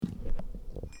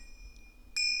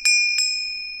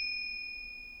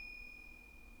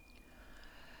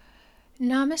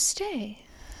Namaste.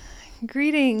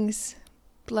 Greetings.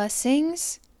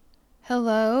 Blessings.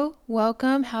 Hello.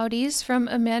 Welcome. Howdies from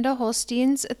Amanda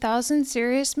Holstein's 1,000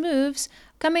 Serious Moves,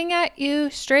 coming at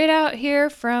you straight out here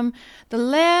from the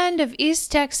land of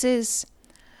East Texas,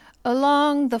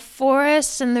 along the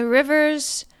forests and the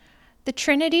rivers. The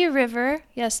Trinity River,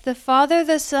 yes, the Father,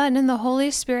 the Son, and the Holy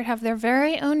Spirit have their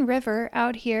very own river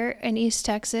out here in East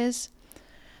Texas.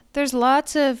 There's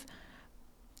lots of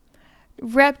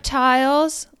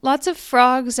reptiles, lots of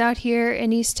frogs out here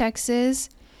in East Texas.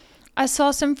 I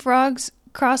saw some frogs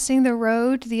crossing the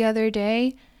road the other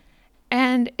day,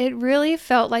 and it really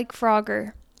felt like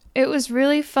Frogger. It was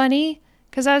really funny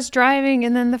because I was driving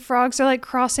and then the frogs are like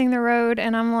crossing the road,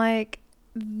 and I'm like,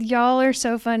 y'all are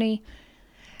so funny.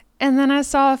 And then I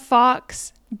saw a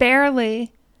fox,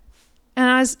 barely,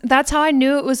 and that's how I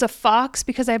knew it was a fox,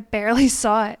 because I barely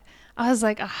saw it. I was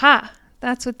like, aha,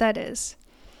 that's what that is.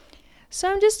 So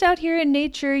I'm just out here in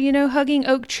nature, hugging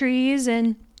oak trees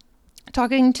and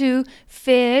talking to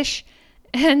fish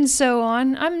and so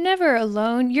on. I'm never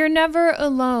alone. You're never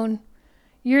alone.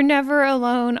 You're never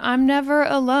alone. I'm never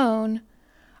alone.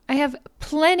 I have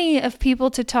plenty of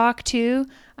people to talk to.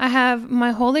 I have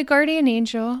my holy guardian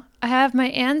angel. I have my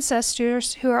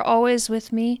ancestors who are always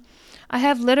with me. I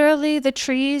have literally the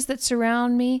trees that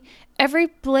surround me. Every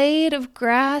blade of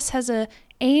grass has an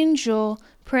angel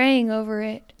praying over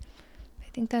it.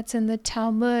 I think that's in the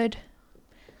Talmud.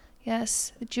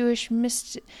 Yes, the Jewish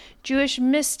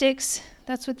mystics,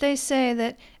 that's what they say,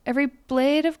 that every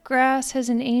blade of grass has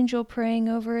an angel praying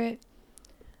over it.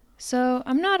 So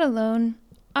I'm not alone.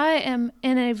 I am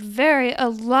in a very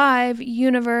alive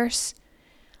universe.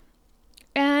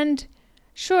 And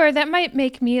sure, that might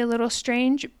make me a little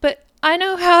strange, but I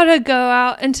know how to go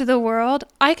out into the world.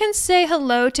 I can say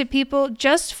hello to people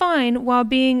just fine while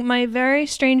being my very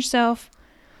strange self.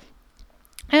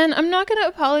 And I'm not going to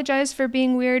apologize for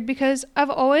being weird, because I've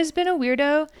always been a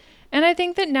weirdo. And I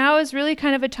think that now is really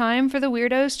kind of a time for the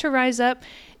weirdos to rise up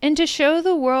and to show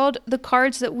the world the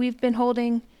cards that we've been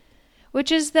holding,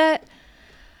 which is that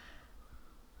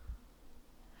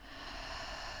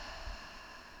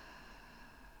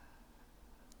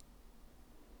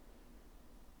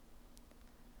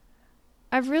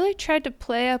I've really tried to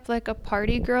play up like a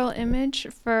party girl image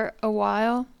for a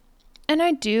while. And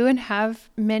I do and have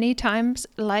many times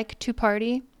like to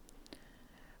party.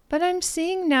 But I'm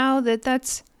seeing now that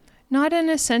that's not an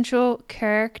essential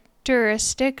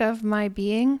characteristic of my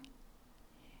being.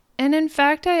 And in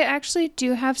fact, I actually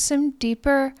do have some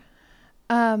deeper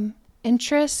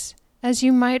interests, as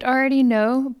you might already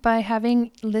know by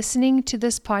listening to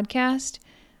this podcast,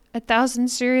 1,000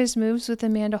 Serious Moves with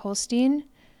Amanda Holstein.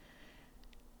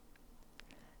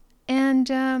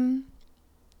 And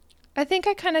I think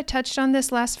I kind of touched on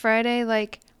this last Friday.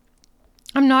 Like,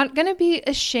 I'm not going to be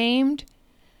ashamed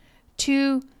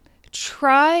to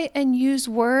try and use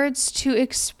words to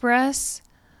express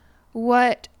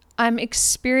what I'm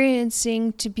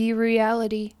experiencing to be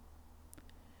reality.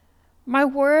 My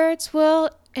words will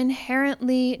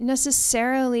inherently,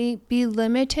 necessarily be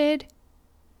limited.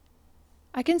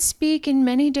 I can speak in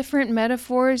many different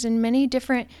metaphors and many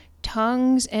different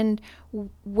tongues and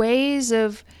ways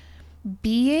of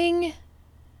being.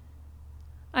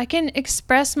 I can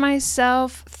express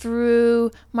myself through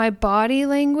my body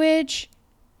language.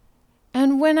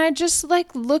 And when I just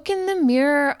look in the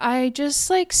mirror, I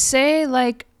just say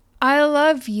I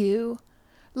love you.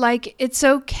 It's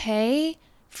okay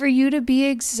for you to be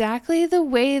exactly the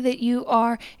way that you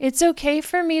are. It's okay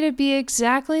for me to be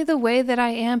exactly the way that I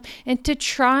am and to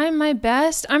try my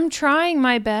best. I'm trying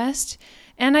my best.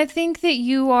 And I think that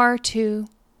you are too.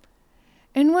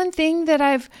 And one thing that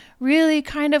I've really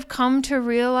kind of come to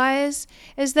realize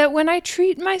is that when I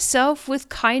treat myself with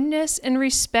kindness and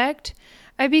respect,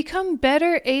 I become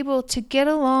better able to get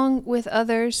along with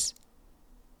others.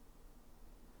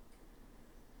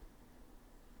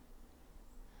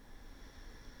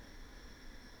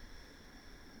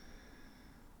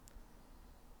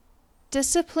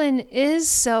 Discipline is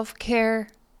self-care.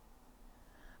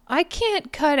 I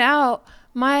can't cut out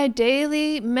my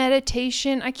daily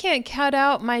meditation. I can't cut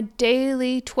out my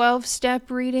daily 12-step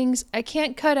readings. I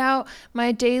can't cut out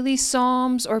my daily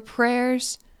psalms or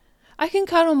prayers. I can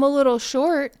cut them a little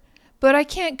short, but I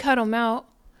can't cut them out,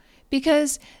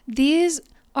 because these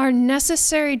are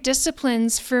necessary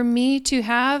disciplines for me to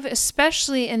have,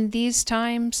 especially in these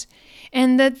times,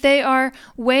 and that they are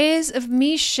ways of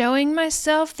me showing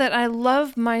myself that I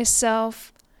love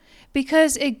myself.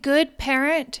 Because a good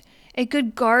parent, a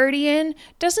good guardian,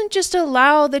 doesn't just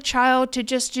allow the child to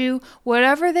just do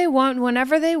whatever they want,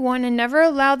 whenever they want, and never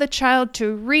allow the child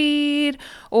to read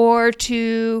or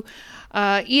to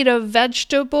eat a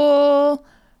vegetable,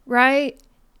 right?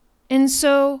 And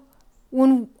so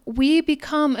when we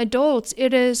become adults,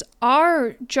 it is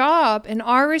our job and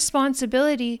our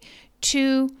responsibility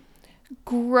to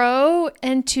grow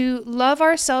and to love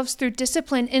ourselves through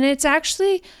discipline. And it's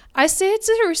actually, I say it's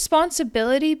a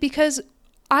responsibility because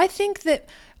I think that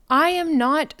I am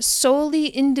not solely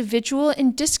individual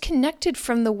and disconnected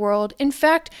from the world. In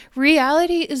fact,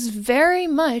 reality is very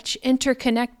much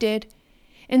interconnected.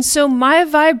 And so my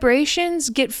vibrations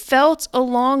get felt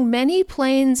along many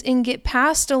planes and get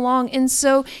passed along. And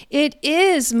so it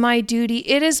is my duty,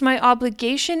 it is my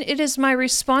obligation, it is my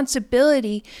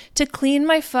responsibility to clean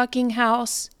my fucking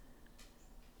house.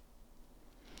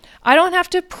 I don't have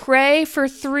to pray for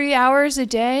 3 hours a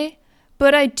day,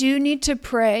 but I do need to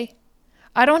pray.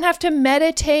 I don't have to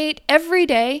meditate every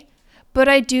day, but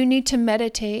I do need to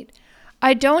meditate.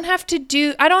 I don't have to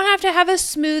have a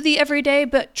smoothie every day,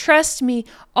 but trust me,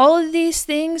 all of these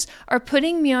things are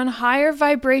putting me on higher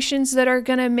vibrations that are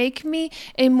going to make me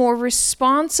a more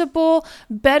responsible,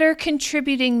 better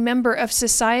contributing member of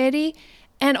society,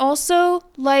 and also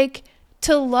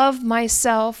to love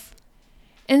myself.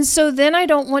 And so then I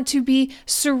don't want to be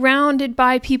surrounded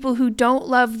by people who don't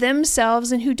love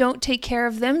themselves and who don't take care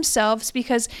of themselves,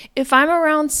 because if I'm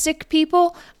around sick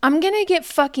people, I'm going to get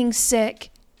fucking sick.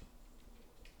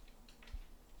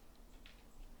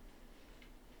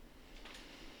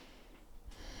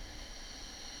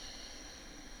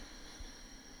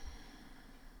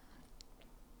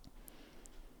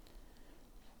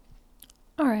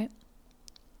 All right.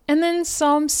 And then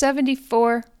Psalm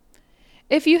 74.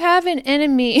 If you have an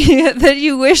enemy that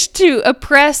you wish to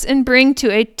oppress and bring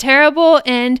to a terrible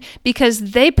end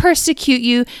because they persecute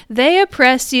you, they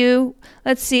oppress you.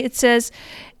 Let's see, it says,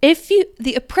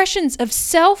 the oppressions of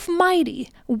self-mighty,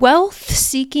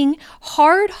 wealth-seeking,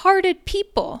 hard-hearted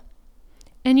people,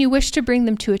 and you wish to bring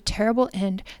them to a terrible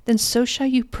end, then so shall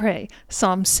you pray.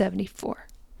 Psalm 74.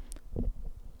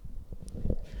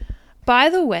 By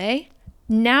the way,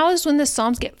 now is when the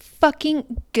Psalms get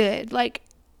fucking good.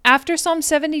 After Psalm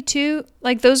 72,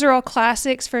 those are all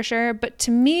classics for sure. But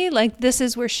to me, this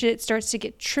is where shit starts to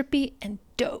get trippy and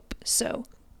dope. So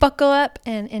buckle up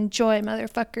and enjoy,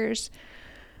 motherfuckers.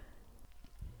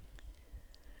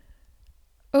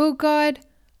 O God,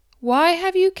 why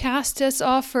have you cast us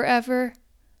off forever?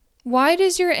 Why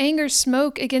does your anger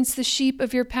smoke against the sheep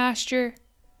of your pasture?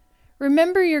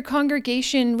 Remember your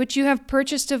congregation, which you have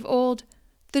purchased of old,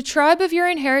 the tribe of your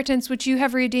inheritance, which you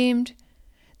have redeemed,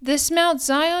 this Mount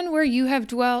Zion where you have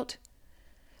dwelt.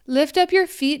 Lift up your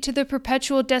feet to the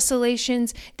perpetual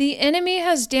desolations. The enemy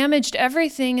has damaged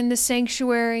everything in the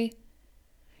sanctuary.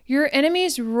 Your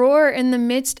enemies roar in the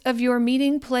midst of your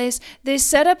meeting place. They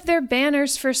set up their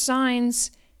banners for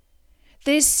signs.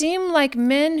 They seem like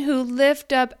men who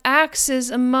lift up axes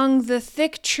among the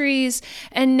thick trees,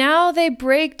 and now they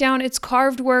break down its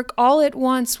carved work all at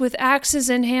once with axes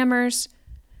and hammers.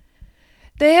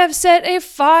 They have set a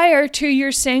fire to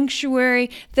your sanctuary.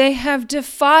 They have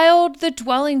defiled the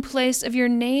dwelling place of your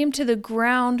name to the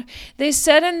ground. They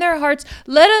said in their hearts,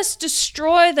 let us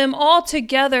destroy them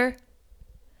altogether.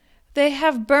 They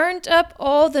have burnt up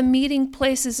all the meeting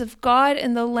places of God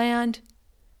in the land.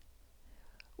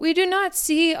 We do not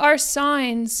see our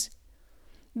signs.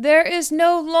 There is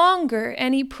no longer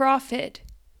any prophet.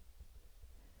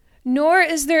 Nor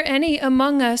is there any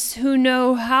among us who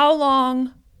know how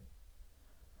long.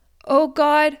 O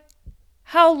God,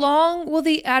 how long will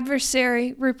the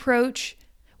adversary reproach?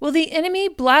 Will the enemy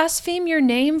blaspheme your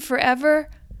name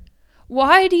forever?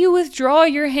 Why do you withdraw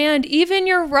your hand, even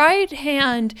your right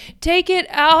hand? Take it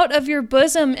out of your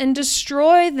bosom and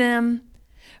destroy them.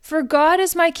 For God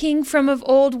is my king from of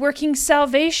old, working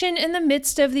salvation in the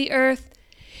midst of the earth.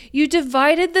 You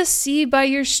divided the sea by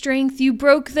your strength. You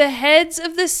broke the heads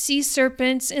of the sea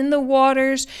serpents in the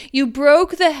waters. You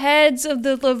broke the heads of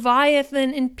the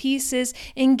Leviathan in pieces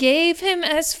and gave him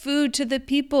as food to the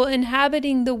people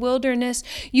inhabiting the wilderness.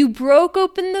 You broke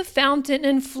open the fountain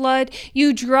and flood.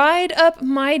 You dried up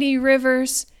mighty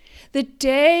rivers. The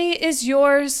day is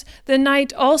yours. The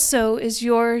night also is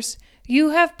yours. You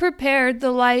have prepared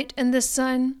the light and the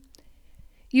sun.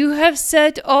 You have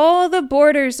set all the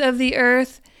borders of the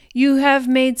earth. You have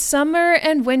made summer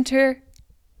and winter.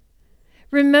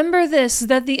 Remember this,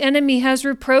 that the enemy has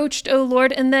reproached, O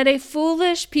Lord, and that a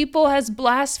foolish people has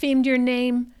blasphemed your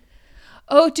name.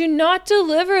 Oh, do not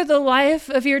deliver the life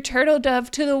of your turtle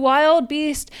dove to the wild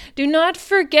beast. Do not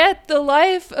forget the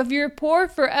life of your poor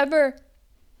forever.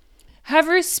 Have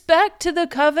respect to the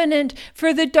covenant,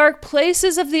 for the dark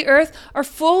places of the earth are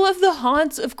full of the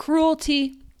haunts of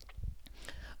cruelty.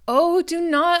 Oh, do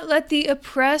not let the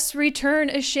oppressed return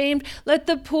ashamed. Let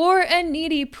the poor and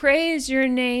needy praise your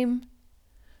name.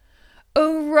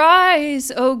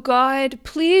 Arise, O God,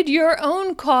 plead your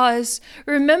own cause.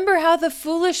 Remember how the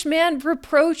foolish man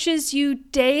reproaches you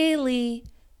daily.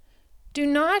 Do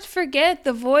not forget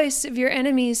the voice of your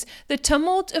enemies. The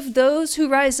tumult of those who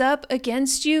rise up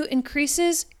against you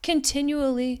increases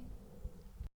continually.